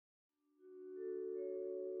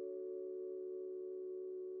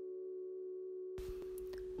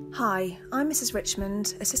Hi, I'm Mrs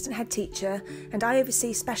Richmond, Assistant Head Teacher, and I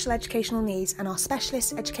oversee special educational needs and our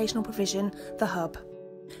specialist educational provision, the Hub.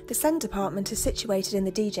 The SEND department is situated in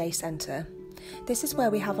the DJ Centre. This is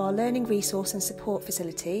where we have our learning resource and support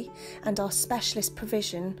facility and our specialist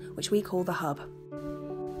provision, which we call the Hub.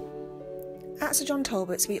 At Sir John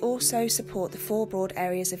Talbot's, we also support the 4 broad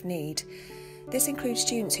areas of need. This includes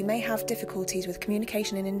students who may have difficulties with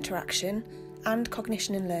communication and interaction, and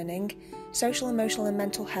cognition and learning, social, emotional and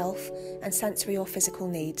mental health, and sensory or physical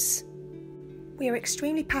needs. We are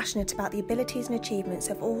extremely passionate about the abilities and achievements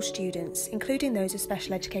of all students, including those with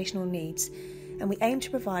special educational needs, and we aim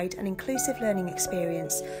to provide an inclusive learning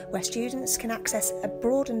experience where students can access a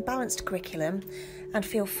broad and balanced curriculum and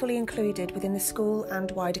feel fully included within the school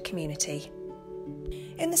and wider community.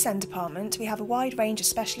 In the SEND department, we have a wide range of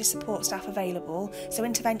specialist support staff available so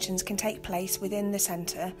interventions can take place within the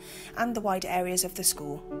centre and the wider areas of the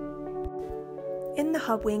school. In the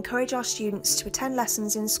Hub, we encourage our students to attend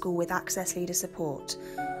lessons in school with Access Leader support.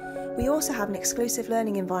 We also have an exclusive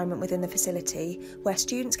learning environment within the facility where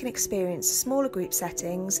students can experience smaller group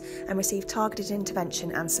settings and receive targeted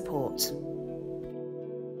intervention and support.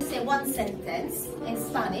 Say one sentence in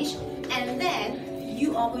Spanish and then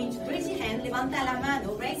you are going to raise your hand, levanta la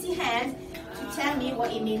mano, raise your hand to tell me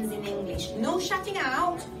what it means in English. No shouting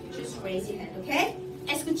out, just raise your hand, okay?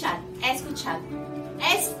 Escuchad, escuchad.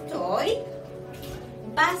 Estoy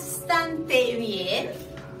bastante bien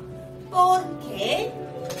porque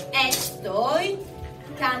estoy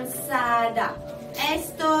cansada.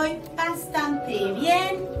 Estoy bastante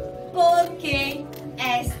bien porque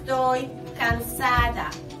estoy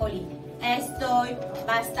cansada. Oli, estoy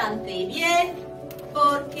bastante bien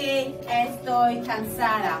porque estoy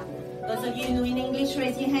cansada. Those of you who know in English,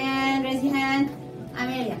 raise your hand, raise your hand.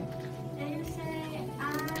 Amelia.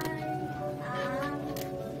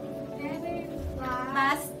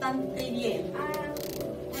 Bastante bien.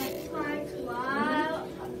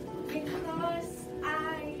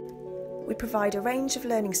 We provide a range of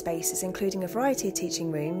learning spaces including a variety of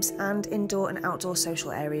teaching rooms and indoor and outdoor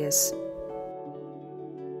social areas.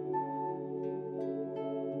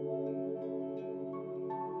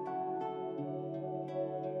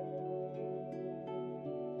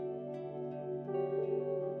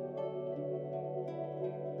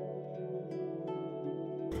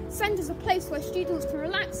 SEND is a place where students can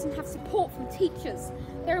relax and have support from teachers.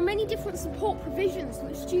 There are many different support provisions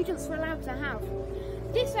which students are allowed to have.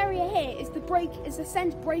 This area here is the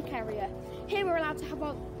SEND break area. Here we're allowed to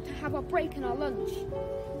have our break and our lunch.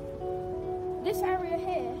 This area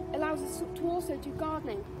here allows us to also do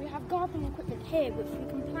gardening. We have gardening equipment here which we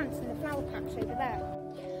can plant in the flower patch over there.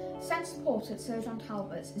 SEND support at Sir John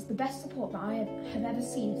Talbot's is the best support that I have ever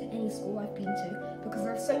seen at any school I've been to because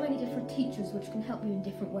there are so many different teachers which can help you in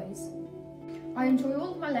different ways. I enjoy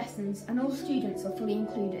all of my lessons and all students are fully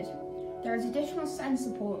included. There is additional SEND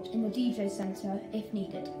support in the DJ Centre if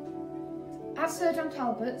needed. At Sir John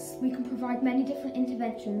Talbot's, we can provide many different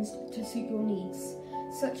interventions to suit your needs,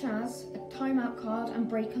 such as a timeout card and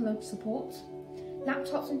break and lunch support,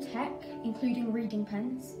 laptops and tech, including reading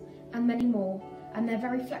pens, and many more. And they're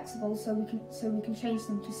very flexible so we can change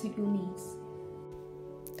them to suit your needs.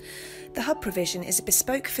 The Hub provision is a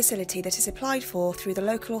bespoke facility that is applied for through the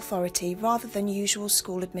local authority rather than usual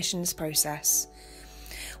school admissions process.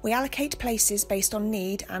 We allocate places based on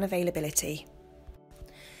need and availability.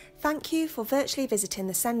 Thank you for virtually visiting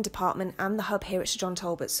the SEND department and the Hub here at Sir John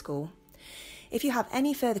Talbot School. If you have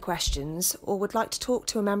any further questions or would like to talk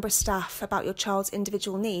to a member of staff about your child's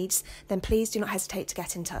individual needs, then please do not hesitate to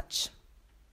get in touch.